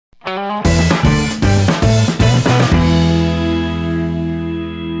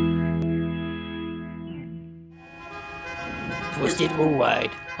it all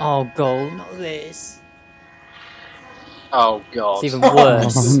wide. Oh, goal, not this. Oh god. It's even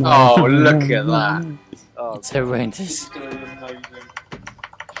worse. Oh, look at that. Oh, It's horrendous.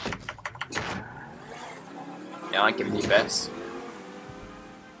 Yeah, I ain't giving you bets.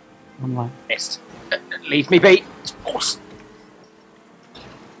 I'm like, Missed. Leave me be.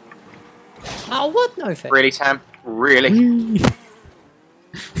 Oh, what? No fair. Really, Tam? Really?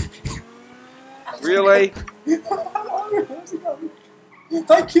 really?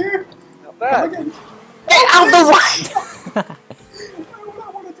 Thank you! Not bad. Get out of the way! All I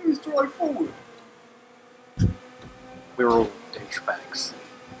want to do is drive forward. We're all douchebags.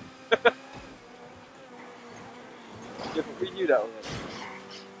 Yeah, but we knew that already.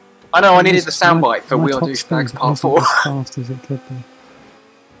 I know, I needed the soundbite for my We Are top Douchebags speed Part isn't 4. as fast as it could be.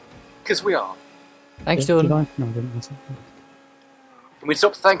 Because we are. Thanks, Did Jordan. I? No, I didn't. Can we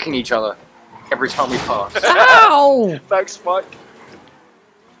stop thanking each other every time we pass? Ow! Thanks, Mike.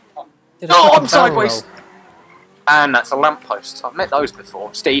 Did a Oh, fucking I'm sideways! barrel roll. And that's a lamppost. I've met those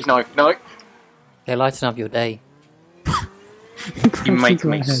before. Steve, no, no. They lighten up your day. You make Crashes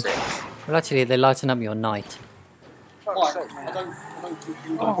me right sick. Well, actually, they lighten up your night. Fuck's Mike, sake, I man. don't think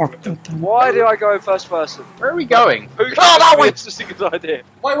you Oh, know. God damn it. Why do I go in first person? Where are we going? Who Oh, that way! It's just a good idea.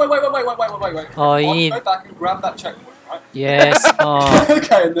 Wait. Oh, you Right, need- Go back and grab that checkpoint, right? Yes. Oh,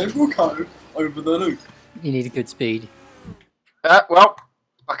 Okay, and then we'll go over the loop. you need a good speed. Well,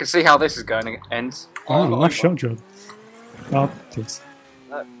 I can see how this is going to end. Oh, not nice over. shot, John. Oh, this.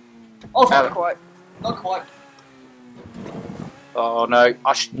 Oh, Not quite. not quite. Oh no.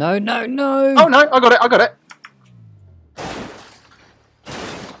 No, no, no. Oh no, I got it.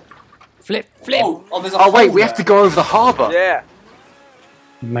 Flip, flip. Oh, there's a Oh wait, hole we have to go over the harbour. Yeah.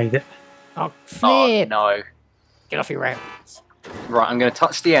 Made it. Oh, Oh flip. no. Get off your rounds. Right, I'm going to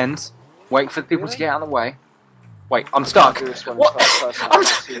touch the end, wait for the people to get out of the way. Wait, I'm stuck. Do this one in What? first person. I'm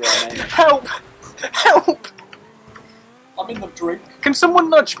See what I mean. Help! Help! I'm in the drink. Can someone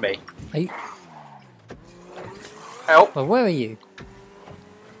nudge me? Are you... Help! Well, where are you?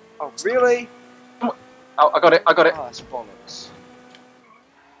 Oh, really? Oh, I got it. Oh, that's bollocks.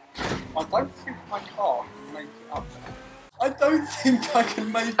 I don't think my car can make it up there. I don't think I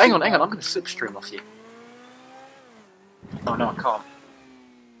can make it. Hang on, I'm going to slipstream off you. Oh no, I can't.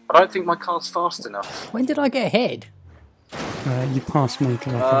 I don't think my car's fast enough. When did I get ahead? You passed me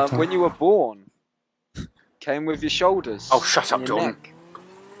because I fucked up. When you were born, came with your shoulders. Oh, shut up, and your Jordan. neck.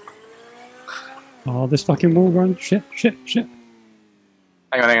 Oh, this fucking wall run. Shit. Hang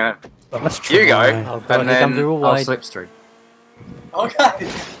on. But let's try. You go, Oh, God, and here then comes the all I'll wide. slipstream. Okay.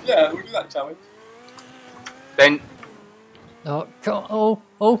 Yeah, we'll do that, shall we? Then, Oh,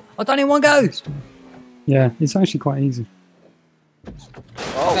 I don't even want to go. Yeah, it's actually quite easy.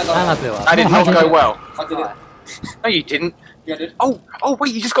 Oh, And I blew up. that did not go well. I did it. No, you didn't. Yeah, I did. Oh,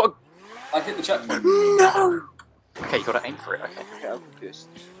 wait, you just got I hit the checkpoint. No! Okay, you got to aim for it, okay. okay, I'm confused.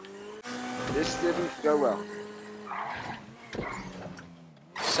 This didn't go well.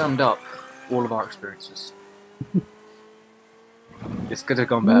 Summed up all of our experiences. This could have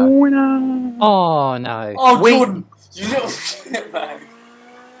gone better. Oh, no. Oh, no. Oh, Wait. Jordan! You little shit bag.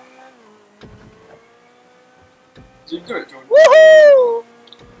 Did you do it, Jordan? Woohoo!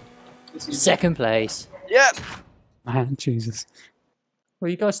 This is- Second place. Yep. Man, Jesus.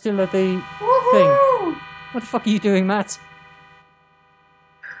 Well, you guys still at the thing. What the fuck are you doing, Matt?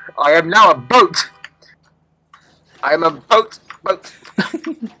 I am now a boat! I am a boat.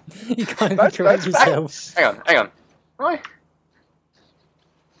 You can't even Back, correct back, yourself. Hang on. Right.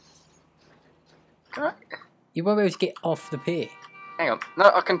 Alright. You won't be able to get off the pier. Hang on.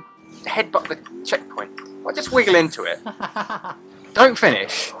 No, I can headbutt the checkpoint. I just wiggle into it. Don't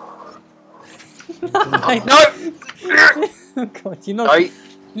finish. No! Oh god, you're No!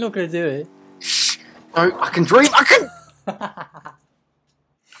 not gonna do it. Shh! No, I can dream! I can!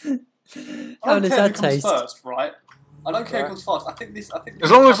 How I don't does care that who comes taste? first, right? I don't care who comes first. I think this.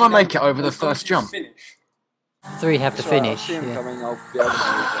 As long as I coming make down- it over the as long as first you jump. Finish. 3 have to That's right, I'll finish. see him Yeah. coming, I'll be able to move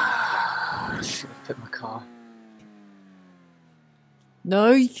I should have put my car.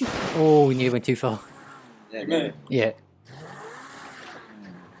 No, oh, we nearly went too far. them. Me. Yeah.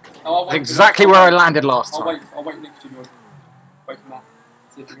 Oh, I'll That's wait exactly where I landed last I'll time. wait next to you. Wait for that.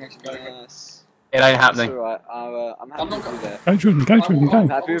 See if we can actually go again. Yes. It ain't That's happening. alright. I'm happy I'm not with you there. Go, Jordan, go, Jordan, I'm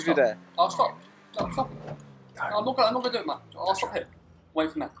go. happy with you there. I'll stop. Stop. I'm not gonna do it, man. I'll stop here.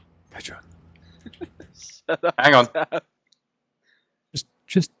 Wait for that. Go, Jordan. Hang on.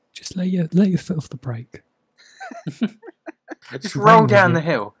 Just lay your foot off the brake. Just roll down the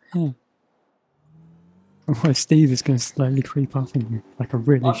hill. Otherwise, Steve is going to slowly creep up on you like a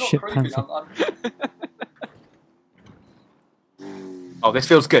really I'm not shit creeping. panther. Oh, this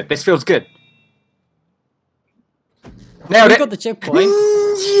feels good. This feels good. Nailed We it. got the checkpoint.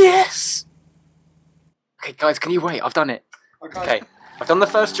 Yes. Okay, guys, can you wait? I've done it. Okay, I've done the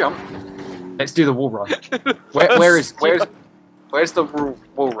first jump. Let's do the wall run. Where's the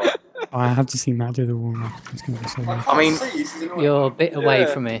wall run? I have to see Matt do the wall run. It's going to be so good. I mean, You're a bit away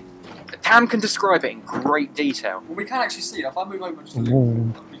Yeah. from me. Tam can describe it in great detail. Well, we can actually see it. If I move over just a Wall.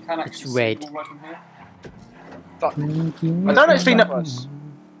 little, we can actually see red. it all right from here. I don't actually know.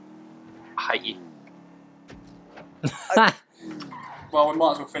 I hate you. Well, we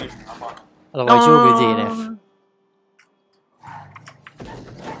might as well finish it. I might. Otherwise, you're good DNF.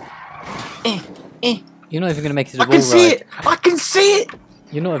 You're not even going to make it to the I wall can see ride. it. I can see it.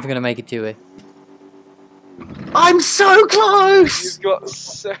 You're not even going to make it to it. I'm so close. You've got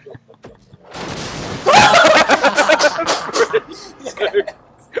so...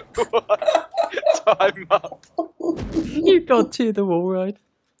 Time up. You got to the wall ride.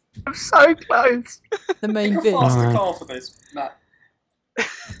 I'm so close. The main Pick a bit. faster Alright. car for this, Matt.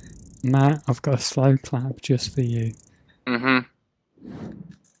 Matt, I've got a slow clap just for you. Mhm.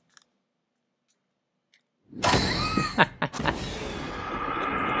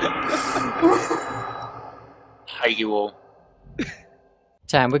 Hate you all.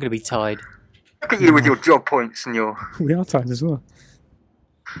 Tam, we're going to be tied. Look at you with your job points and your. We are tied as well.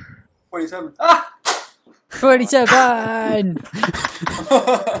 27. Ah! 27!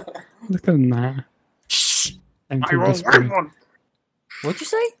 Look at Matt. Shh. Thank I you, roll this red way. one. What'd you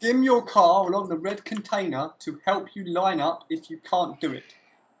say? Dim your car along the red container to help you line up if you can't do it.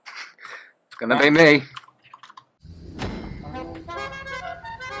 It's gonna be me.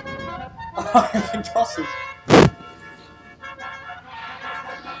 I can toss it.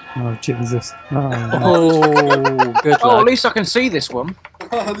 Oh, Jesus. Oh, no. Oh, good Oh, at luck. least I can see this one.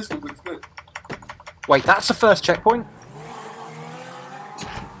 This one looks good. Wait, that's the first checkpoint.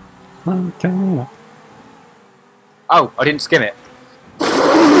 Okay. Oh, I didn't skim it.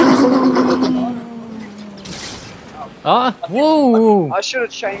 Ah, whoa! I should have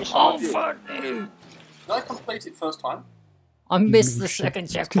changed Oh, my view. fuck. Did I complete it first time? I missed the You second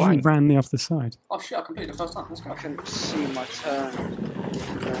It's because you checkpoint. ran me off the side. Oh shit, I completed it first time. Let's go. I couldn't see my turn.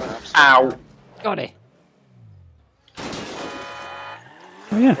 Ow. Got it.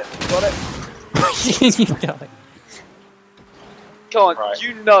 Oh, yeah. Got it. You got it. Come on, Right.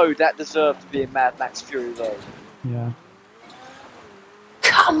 you know that deserved to be a Mad Max Fury Road. Yeah.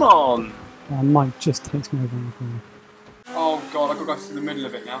 Come on. Mike just takes me over in the corner. Oh god, I've got to go through the middle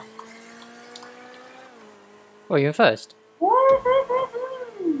of it now. Well, you're in first. Yes.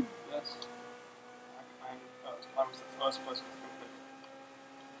 I was the first person to complete.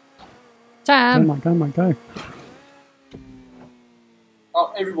 Go, Tam! Mike, go, Mike, go.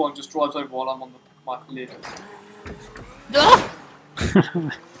 Oh, everyone just drives over while I'm on my lid. Ah!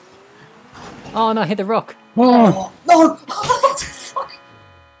 Oh no, I hit the rock. Oh, No! What the fuck?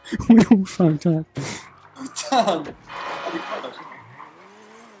 we all fucked up. Damn! I'll be quite actually.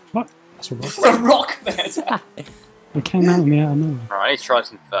 What? That's a rock. The rock there! Damn. It came out of me out of nowhere. Right, I need to try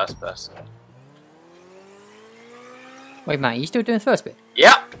this in first person. Wait, Matt, you still doing the first bit?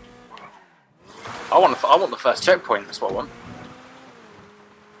 Yep. I want the first checkpoint. That's what I want.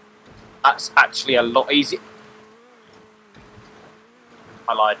 That's actually a lot easier.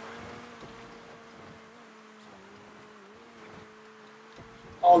 I lied.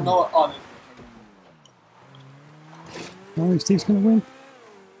 Oh no, oh, Oh, Steve's gonna win.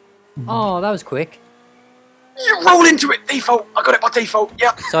 Oh, that was quick. You roll into it, default. I got it by default.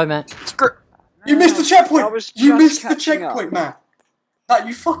 Yep. Sorry, Matt. Screw. you missed the I checkpoint! was You just missed the catching up. checkpoint, Matt! Matt,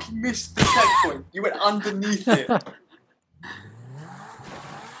 you fucking missed the checkpoint! You went underneath it!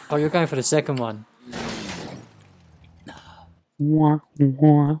 Oh, you're going for the second one. Wah,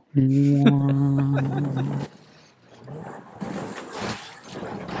 wah, wah.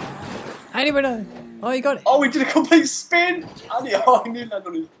 Anybody know? Oh, you got it. Oh, we did a complete spin! I knew that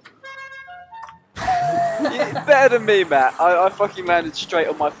on his... Yeah, better than me, Matt. I fucking landed straight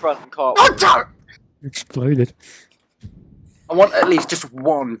on my front and car. Oh, don't. Exploded. I want at least just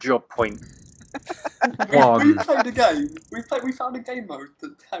one job point. We One. played a game. We found a game mode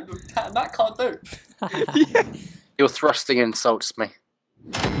that Matt can't do. Your thrusting insults me.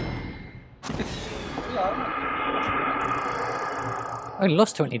 Yeah, I only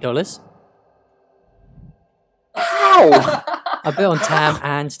lost $20. Ow! I bet on Tam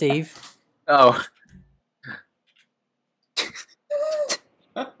and Steve. Oh.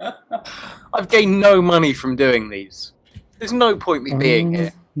 I've gained no money from doing these. There's no point me being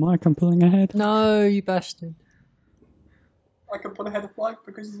here. Mike, I'm pulling ahead. No, you bastard. I can put ahead of Mike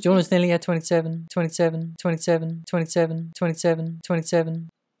because he's... Jordan's nearly at 27, 27, 27, 27, 27, 27.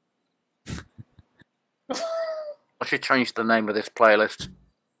 I should change the name of this playlist.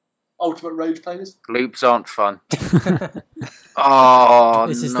 Ultimate Rage playlist. Loops aren't fun. Oh,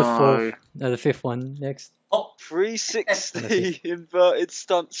 This is no. the fourth. No, the fifth one next. Oh, 360 inverted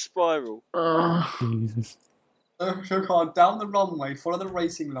stunt spiral. Jesus. so car down the runway, follow the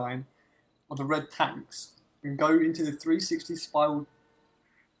racing line of the red tanks, and go into the 360 spiral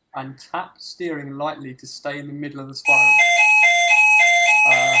and tap steering lightly to stay in the middle of the spiral.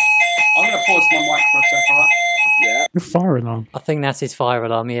 I'm going to pause my mic for a sec, alright? Yeah. Your fire alarm. I think that's his fire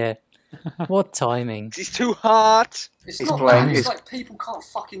alarm, yeah. What timing? He's too hot. It's He's not playing that, it's his- like people can't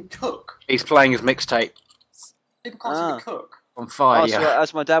fucking cook. He's playing his mixtape People can't seem to cook. on fire. Oh, so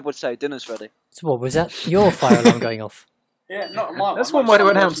as my dad would say, dinner's ready. So what, was that your fire alarm going off? Yeah, not mine. That's one one way to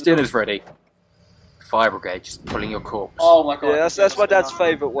someone announce else's dinner's ready. Fire brigade, just pulling your corpse. Oh my god. Yeah, that's my dad's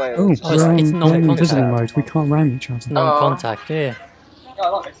favourite way. Oh, Oh, it's we're not on contact. invisible mode. We can't ram each other. Non-contact, yeah. Yeah, I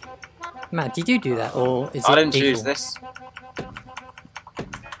like this. Matt, did you do that, or is I it didn't choose equal? this.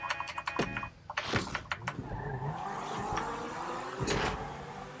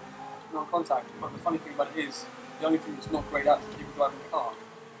 Non-contact. But the funny thing about it is, the only thing that's not great at is people driving the car.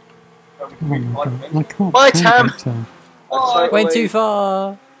 So we Oh can really my like god. it. I can't. Bye, count Tam. it, Oh, Went too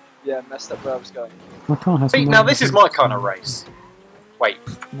far! Yeah, messed up where I was going. My car has. See, now this is my kind of race. Wait,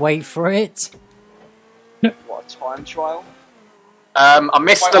 Wait for it! What, a time trial? I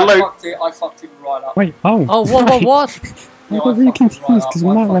missed wait, the loop. I fucked it right up. Wait. Oh. Oh, what, right. what? I Yeah, got really fucked it confused right because up. we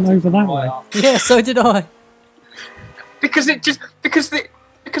I might went fucked over it that right way. up. Yeah, so did I. Because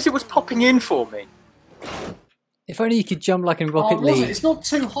it was popping in for me. If only you could jump like in Oh, Rocket was it? League. It's not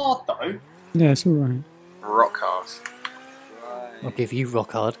too hard though. Yeah, it's alright. Rock hard. Right. I'll give you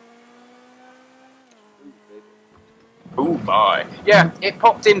rock hard. Ooh, bye. Yeah, it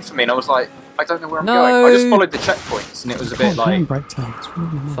popped in for me, and I was like, I don't know where I'm No. going. I just followed the checkpoints, and it was a bit Can't like, handbrake time. It's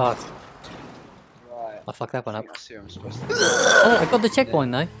really annoying. Fuck. Right. I fucked that one I up. think I see where I'm supposed to Oh, I got the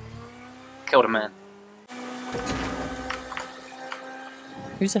checkpoint though. killed a man.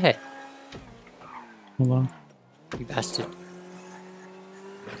 Who's ahead? Hold on. You bastard.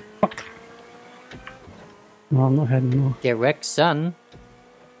 No, I'm not ahead anymore. Get wrecked, son.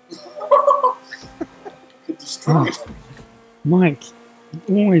 Get destroyed. Mike,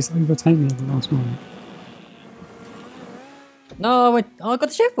 you always overtake me at the last moment. No, I got the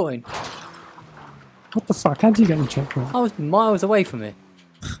checkpoint. What the fuck? How did you get the checkpoint? I was miles away from it.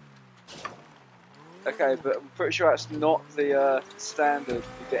 Okay, but I'm pretty sure that's not the standard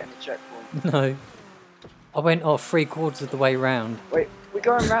for getting a checkpoint. No. I went off 3/4 of the way round. Wait, we're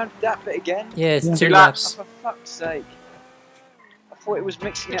going round that bit again? Yeah, it's Yeah. 2 2 laps. Oh, for fuck's sake. I thought it was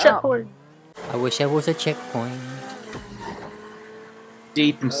mixing it Checkpoint. I wish there was a checkpoint.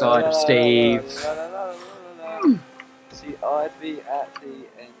 Deep up. inside of Steve. See, I'd be at the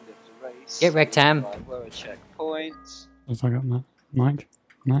end of the race. Get wrecked, Tam. Right, where are checkpoints? Have I got Matt? Mike?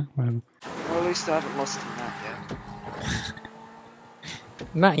 Matt? Whatever. Well, at least I haven't lost in that yet.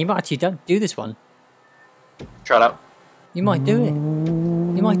 Matt, you might actually do this one. Shut up. You might do it.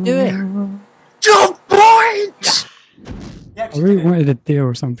 You might do it. Jump point! Yeah, I really wanted a deer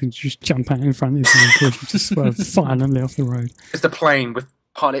or something to just jump out in front of you and push him to swerve violently off the road. It's the plane with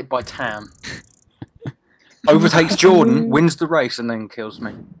piloted by Tam. Overtakes Jordan, wins the race, and then kills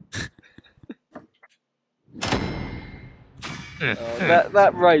me.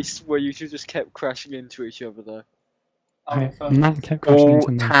 That race where you two just kept crashing into each other, though. Hey, Matt kept crashing All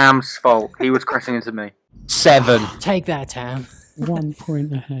into me. Tam's fault. He was crashing into me. 7. Take that, Tam. 1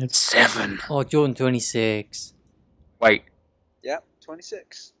 point ahead. 7. Oh, Jordan 26. Wait. Yep,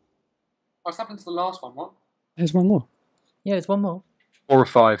 26. What's happened to the last one? What? There's one more. Yeah, there's one more. 4 or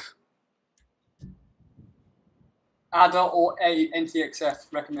 5. Adder or A NTXF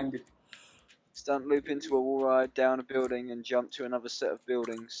recommended. Stunt loop into a wall ride, down a building, and jump to another set of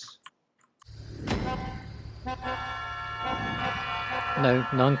buildings. No,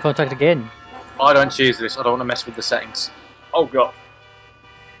 non-contact again. I don't choose this. I don't want to mess with the settings. Oh god.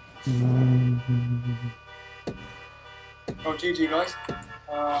 Oh, GG guys.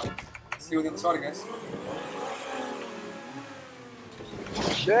 See you on the other side, I guess.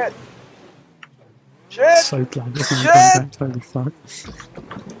 Shit! Shit! So glad this one's Shit! going back. Holy fuck.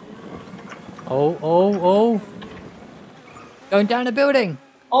 Oh. Going down a building.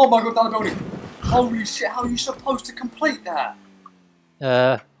 Oh my god, down the building. Holy shit, how are you supposed to complete that?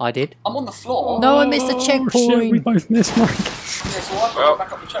 I did. I'm on the floor. No, I missed a Oh shit, we checkpoint. both missed Mike. Yeah, so I've got to go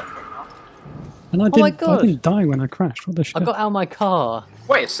back up the checkpoint now. And I Oh my didn't, God. I didn't die when I crashed. What the shit? I got out of my car.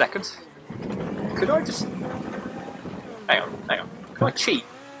 Wait a second. Could I just... Hang on, hang on. Can I cheat?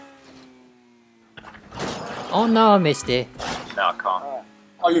 Oh no, I missed it. No, I can't.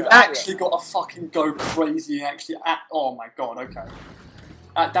 Oh, you've actually got to fucking go crazy and actually oh my god, okay.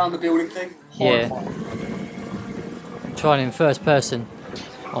 Down the building thing? Yeah. Horrifying. Trying in first person.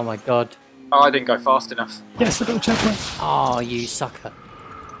 Oh my god. Oh, I didn't go fast enough. Yes, I got a checkpoint. Oh, you sucker.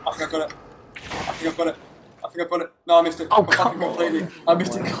 I think I got it. I think I've got it. I think I've got it. No, I missed it. Oh, come on. Completely. I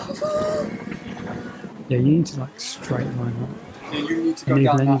missed it. Yeah, you need to like straight line up. Yeah, you need to go And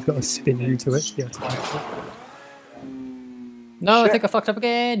down even then that. you've got to spin into it to be able to catch it. No, I Shit. think I fucked up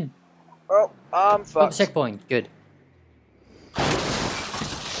again. Oh, I'm Got the fucked. checkpoint. Good.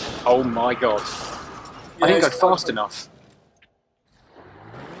 Oh my god. Yeah, I didn't go it's quite fast close. enough.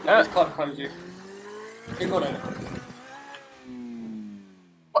 Yeah, it's quite close, you. You got it.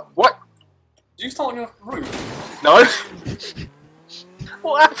 What? Did you start on your roof? No?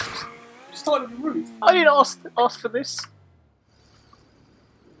 What happened? You started on the roof. I didn't ask for this.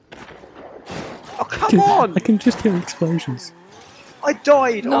 Oh, come on! I can just hear explosions. I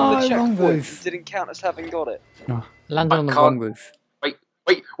died No, on the wrong checkpoint. roof. It didn't count as having got it. Landed I on the can't- wrong roof. Wait!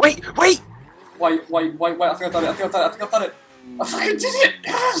 Wait, I think I've done it. I think I've done it. I fucking did it!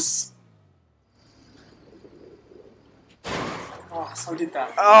 Yes! Oh, I so did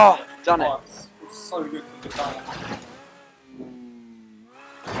that. Oh, done it. Oh, it's so good to do that.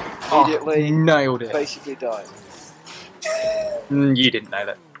 Immediately, Nailed it. basically died. You didn't know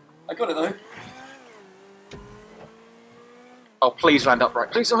that. I got it though. Oh, please land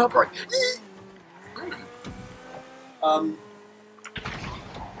upright. Please land upright.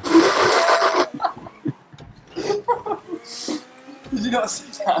 Did you not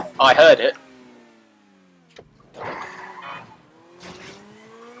see that? I heard it.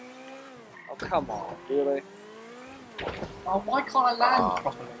 Oh, come on, really? Oh, why can't I land Oh.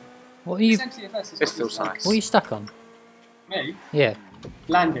 properly? What are you? It's NTFS, it's This not feels like- nice. What are you stuck on? Me? Yeah,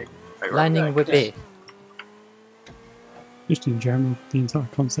 Landing. Wait, right landing there. with yeah. it. Just in general, the entire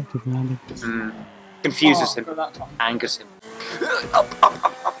concept of landing. Confuses Oh, him. got that time. Angers him.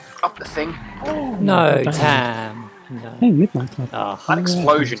 Up the thing. No, Bang. Tam. No. Hey, Midnight Club. Oh, An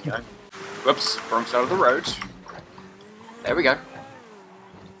explosion, you know. Whoops, wrong side of the road. There we go.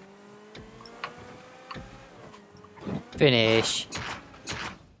 finish.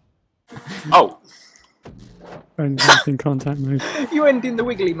 Oh, Only in contact mode. you end in the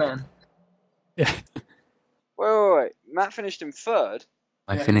wiggly man. Yeah. Wait. Matt finished in third.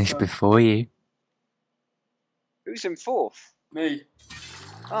 I Yeah, finished so- before you. Who's in fourth? Me.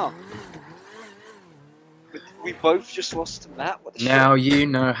 Oh. We both just lost to Matt? What the Now you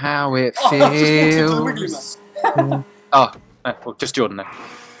know how it Oh, I just walked into the wiggly feels. man. Oh, well, just Jordan then.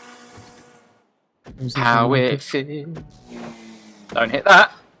 It was How like it feels. Don't hit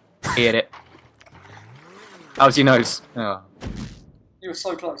that. He hit it. How's your nose? Oh. You were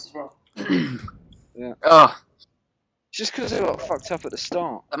so close as well. Oh, Just because I got fucked up at the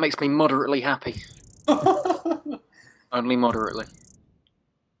start. that makes me moderately happy. Only moderately.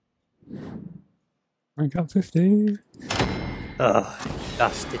 rank up 50. Ugh,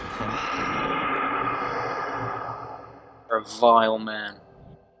 bastard. You're a vile man.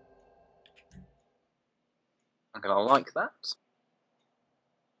 I'm gonna like that.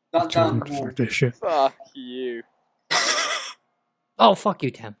 That down the Fuck wall. this shit. Fuck you. Oh, fuck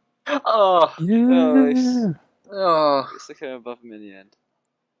you, Tam. Oh, Yeah. Nice. oh, It's the came above him in the end.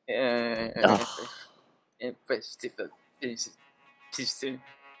 yeah. Oh.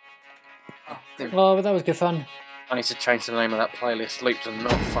 Well, that was good fun. I need to change the name of that playlist. Loops are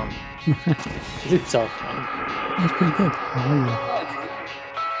not fun. Loops are fun. That's pretty good. Oh, yeah.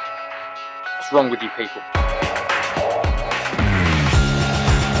 What's wrong with you people?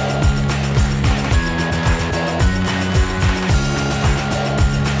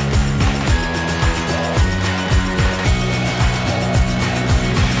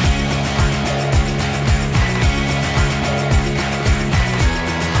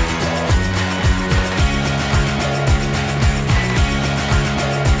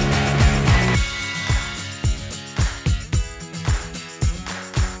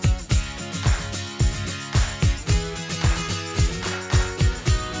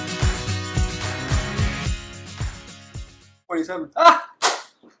 Ah!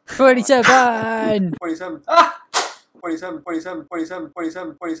 27! 27. Ah! 27, 27, 27,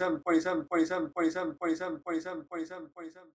 27, 27, 27, 27, 27, 27, 27, 27, 27.